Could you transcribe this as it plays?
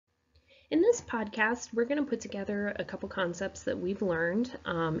In this podcast, we're going to put together a couple concepts that we've learned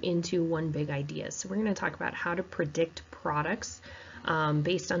into one big idea. So we're going to talk about how to predict products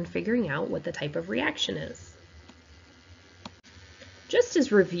based on figuring out what the type of reaction is. Just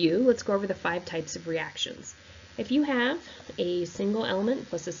as review, let's go over the 5 types of reactions. If you have a single element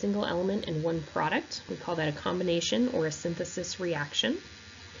plus a single element in one product, we call that a combination or a synthesis reaction.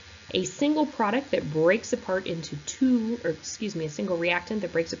 A single product that breaks apart into a single reactant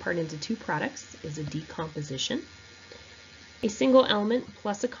that breaks apart into 2 products is a decomposition. A single element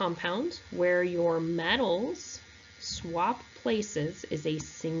plus a compound where your metals swap places is a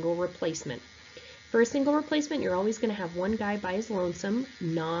single replacement. For a single replacement, you're always going to have one guy by his lonesome,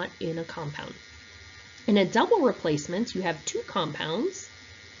 not in a compound. In a double replacement, you have 2 compounds,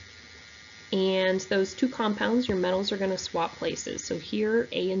 and those 2 compounds, your metals are going to swap places. So here,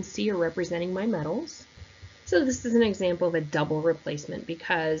 A and C are representing my metals. So this is an example of a double replacement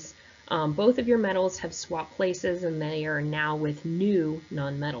because both of your metals have swapped places and they are now with new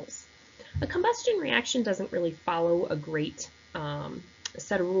nonmetals. A combustion reaction doesn't really follow a great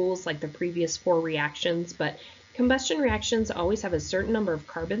set of rules like the previous 4 reactions, but combustion reactions always have a certain number of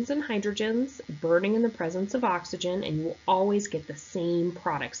carbons and hydrogens burning in the presence of oxygen, and you will always get the same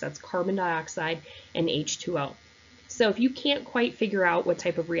products. That's carbon dioxide and H2O. So if you can't quite figure out what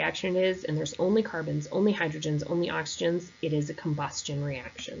type of reaction it is, and there's only carbons, only hydrogens, only oxygens, it is a combustion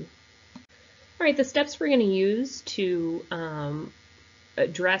reaction. All right, the steps we're going to use to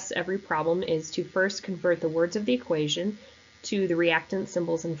address every problem is to first convert the words of the equation to the reactant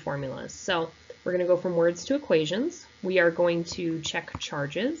symbols and formulas. So we're going to go from words to equations. We are going to check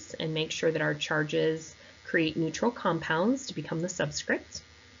charges and make sure that our charges create neutral compounds to become the subscript.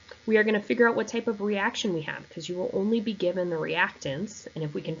 We are going to figure out what type of reaction we have because you will only be given the reactants, and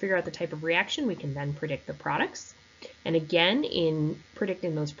if we can figure out the type of reaction, we can then predict the products. And again, in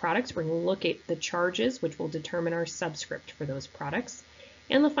predicting those products, we're going to look at the charges, which will determine our subscript for those products.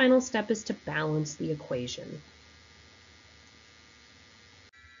 And the final step is to balance the equation.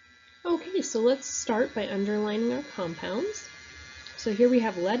 Okay, so let's start by underlining our compounds. So here we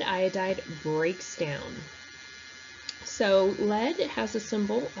have lead iodide breaks down. So lead has a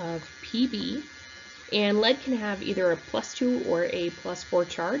symbol of Pb, and lead can have either a +2 or a +4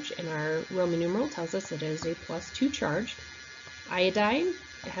 charge, and our Roman numeral tells us it is a +2 charge. Iodide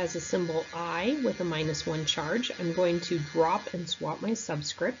has a symbol I with a -1 charge. I'm going to drop and swap my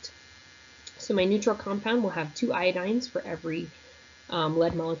subscript. So my neutral compound will have 2 iodines for every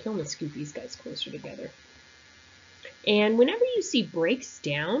lead molecule. I'm going to scoot these guys closer together. And whenever you see breaks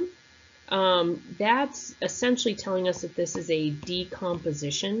down, that's essentially telling us that this is a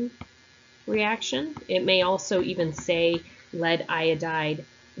decomposition reaction. It may also even say lead iodide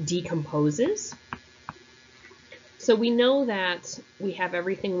decomposes. So we know that we have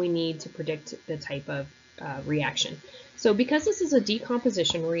everything we need to predict the type of reaction. So because this is a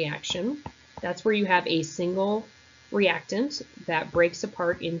decomposition reaction, that's where you have a single reactant that breaks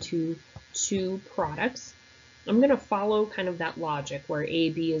apart into 2 products. I'm going to follow kind of that logic where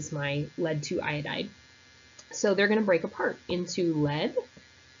AB is my lead 2 iodide. So they're going to break apart into lead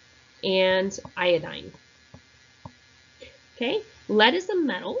and iodine. Okay, lead is a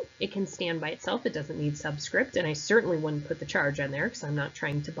metal. It can stand by itself. It doesn't need subscript, and I certainly wouldn't put the charge on there because I'm not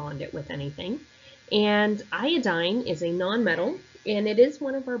trying to bond it with anything. And iodine is a nonmetal, and it is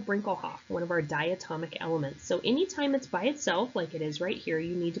one of our Brinkelhoff, one of our diatomic elements. So anytime it's by itself, like it is right here,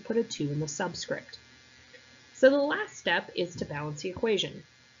 you need to put a 2 in the subscript. So the last step is to balance the equation.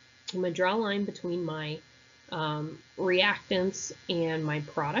 I'm going to draw a line between my reactants and my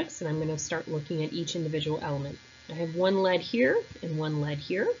products, and I'm going to start looking at each individual element. I have 1 lead here and 1 lead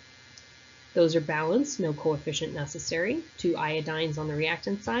here. Those are balanced, no coefficient necessary. 2 iodines on the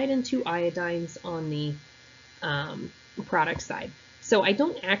reactant side and 2 iodines on the product side. So I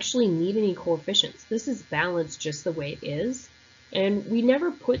don't actually need any coefficients. This is balanced just the way it is. And we never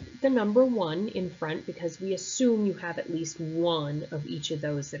put the number 1 in front because we assume you have at least 1 of each of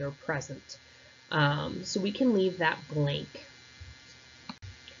those that are present. So we can leave that blank.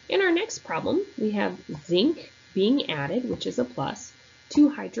 In our next problem, we have zinc being added, which is a plus, to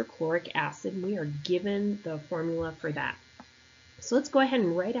hydrochloric acid, and we are given the formula for that. So let's go ahead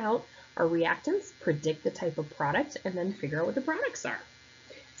and write out our reactants, predict the type of product, and then figure out what the products are.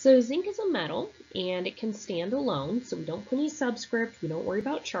 So zinc is a metal, and it can stand alone, so we don't put any subscript, we don't worry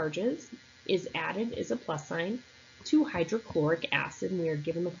about charges. Is added is a plus sign to hydrochloric acid, and we are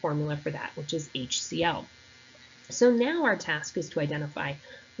given the formula for that, which is HCl. So now our task is to identify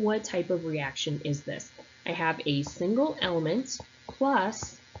what type of reaction is this. I have a single element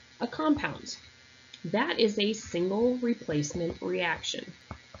plus a compound. That is a single replacement reaction.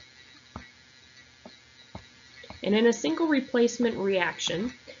 And in a single replacement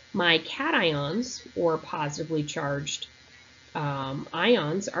reaction, my cations, or positively charged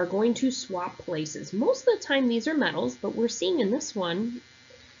ions, are going to swap places. Most of the time these are metals, but we're seeing in this one,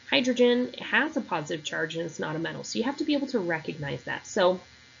 hydrogen has a positive charge and it's not a metal. So you have to be able to recognize that. So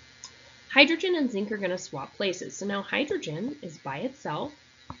hydrogen and zinc are going to swap places. So now hydrogen is by itself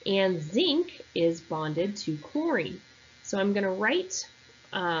and zinc is bonded to chlorine. So I'm going to write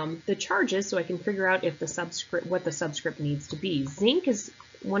the charges so I can figure out if the subscript, what the subscript needs to be. Zinc is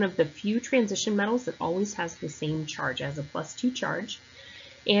one of the few transition metals that always has the same charge, it has a +2 charge,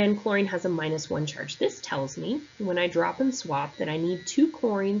 and chlorine has a -1 charge. This tells me when I drop and swap that I need 2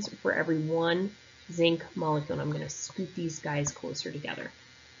 chlorines for every 1 zinc molecule. And I'm going to scoot these guys closer together.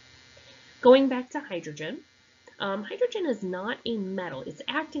 Going back to hydrogen, hydrogen is not a metal. It's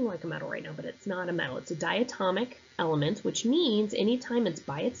acting like a metal right now, but it's not a metal. It's a diatomic element, which means anytime it's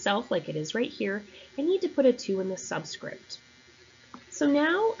by itself, like it is right here, I need to put a 2 in the subscript. So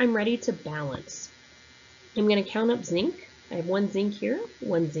now I'm ready to balance. I'm going to count up zinc. I have 1 zinc here,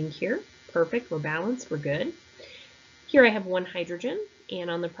 1 zinc here. Perfect, we're balanced, we're good. Here I have 1 hydrogen, and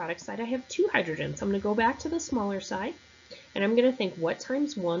on the product side I have 2 hydrogens. So I'm going to go back to the smaller side, and I'm going to think what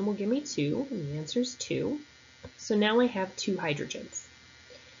times 1 will give me 2, and the answer is 2. So now I have 2 hydrogens.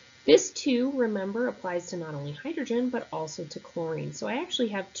 This 2, remember, applies to not only hydrogen, but also to chlorine. So I actually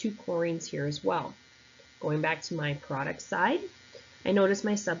have 2 chlorines here as well. Going back to my product side, I notice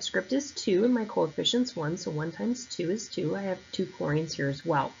my subscript is 2 and my coefficient's 1, so 1 times 2 is 2. I have 2 chlorines here as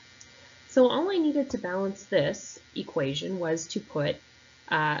well. So all I needed to balance this equation was to put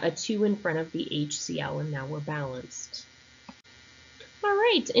a 2 in front of the HCl, and now we're balanced. All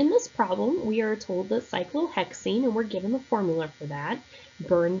right, in this problem, we are told that cyclohexane, and we're given the formula for that,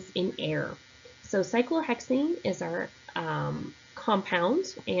 burns in air. So cyclohexane is our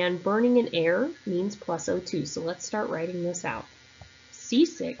compound, and burning in air means plus O2. So let's start writing this out.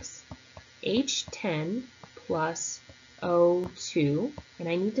 C6H10 plus O2, and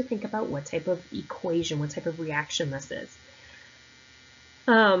I need to think about what type of equation, what type of reaction this is.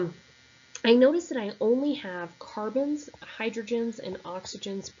 I notice that I only have carbons, hydrogens, and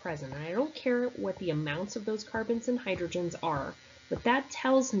oxygens present. And I don't care what the amounts of those carbons and hydrogens are, but that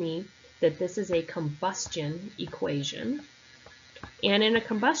tells me that this is a combustion equation. And in a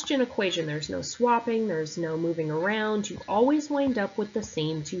combustion equation, there's no swapping, there's no moving around. You always wind up with the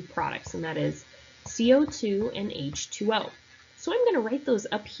same 2 products, and that is CO2 and H2O. So I'm going to write those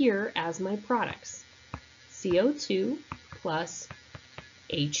up here as my products. CO2 plus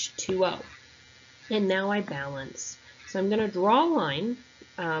H2O. And now I balance. So I'm going to draw a line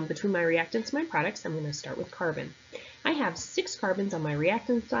between my reactants and my products. I'm going to start with carbon. I have 6 carbons on my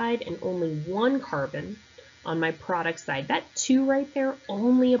reactant side and only 1 carbon on my product side. That 2 right there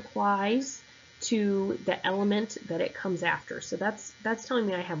only applies to the element that it comes after. So that's telling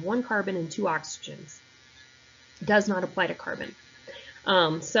me I have 1 carbon and 2 oxygens. It does not apply to carbon.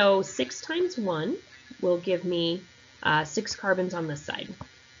 So 6 times 1 will give me 6 carbons on this side.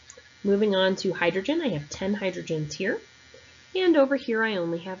 Moving on to hydrogen, I have 10 hydrogens here. And over here I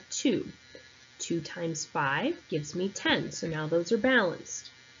only have 2. 2 times 5 gives me 10. So now those are balanced.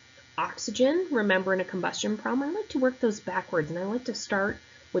 Oxygen, remember in a combustion problem, I like to work those backwards, and I like to start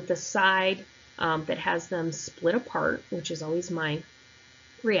with the side that has them split apart, which is always my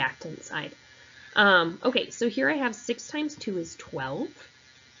reactant side. Okay, so here I have 6 times 2 is 12.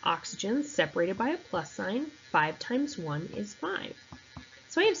 Oxygen separated by a plus sign. 5 times 1 is 5.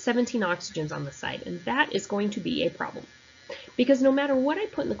 So I have 17 oxygens on the side, and that is going to be a problem. Because no matter what I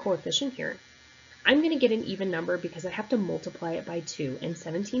put in the coefficient here, I'm going to get an even number because I have to multiply it by 2, and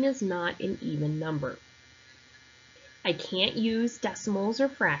 17 is not an even number. I can't use decimals or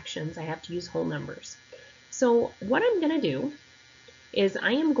fractions, I have to use whole numbers. So what I'm going to do is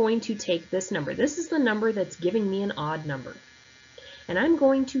I am going to take this number. This is the number that's giving me an odd number. And I'm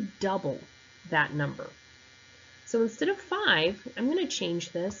going to double that number. So instead of 5, I'm going to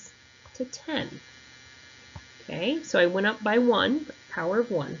change this to 10. Okay, so I went up by 1, power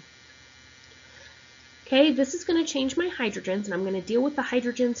of 1. Okay, this is going to change my hydrogens, and I'm going to deal with the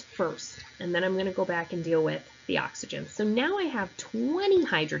hydrogens first, and then I'm going to go back and deal with the oxygens. So now I have 20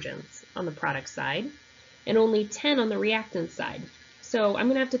 hydrogens on the product side and only 10 on the reactant side. So I'm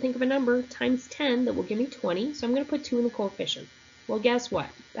going to have to think of a number times 10 that will give me 20, so I'm going to put 2 in the coefficient. Well, guess what?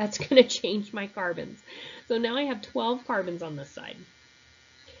 That's going to change my carbons. So now I have 12 carbons on this side.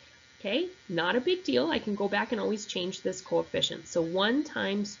 Okay, not a big deal. I can go back and always change this coefficient. So 1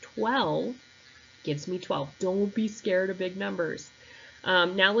 times 12 gives me 12. Don't be scared of big numbers.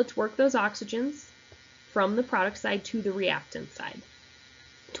 Now let's work those oxygens from the product side to the reactant side.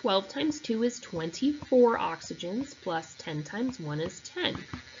 12 times 2 is 24 oxygens, plus 10 times 1 is 10.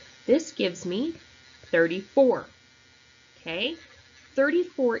 This gives me 34. Okay,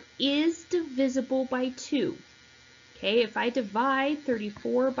 34 is divisible by 2. Okay, if I divide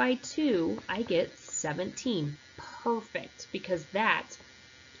 34 by 2, I get 17. Perfect, because that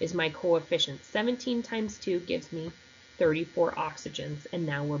is my coefficient. 17 times 2 gives me 34 oxygens, and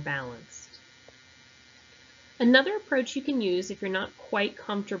now we're balanced. Another approach you can use if you're not quite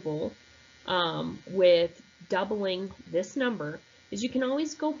comfortable with doubling this number is you can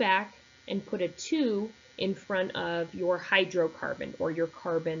always go back and put a 2 in front of your hydrocarbon or your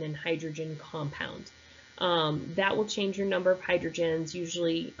carbon and hydrogen compound. That will change your number of hydrogens,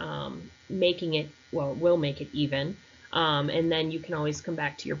 usually making it, well, will make it even. And then you can always come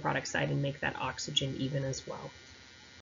back to your product side and make that oxygen even as well.